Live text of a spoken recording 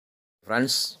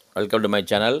Friends, welcome to my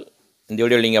channel. In the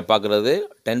video நீங்கள் பார்க்குறது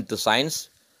 10th science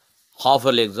half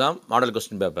yearly exam model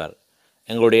question paper.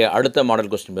 எங்களுடைய அடுத்த model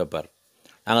question paper.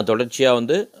 நாங்கள் தொடர்ச்சியாக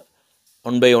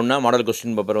one by ஒன்னாக மாடல்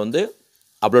கொஸ்டின் பேப்பர்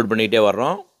அப்லோட் பண்ணிகிட்டே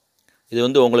வர்றோம்.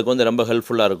 இது உங்களுக்கு ரொம்ப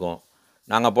ஹெல்ப்ஃபுல்லாக இருக்கும்.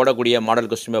 நாங்கள் போடக்கூடிய மாடல்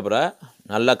கொஸ்டின் பேப்பரை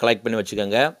நல்லா கலெக்ட் பண்ணி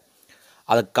வச்சுக்கோங்க.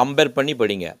 அதை கம்பேர் பண்ணி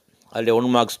படிங்க. அதில் 1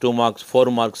 marks 2 marks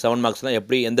 4 marks 7 marksலாம்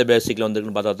எப்படி எந்த பேசிக்கில்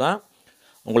வந்துருக்குன்னு பார்த்தா தான்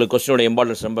உங்களுக்கு கொஸ்டினோட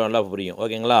இம்பார்ட்டன்ஸ் ரொம்ப நல்லா புரியும்.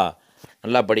 ஓகேங்களா?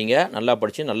 நல்லா படிங்க, நல்லா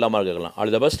படித்து நல்லா மார்க் எடுக்கலாம்.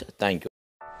 All the best. தேங்க்யூ.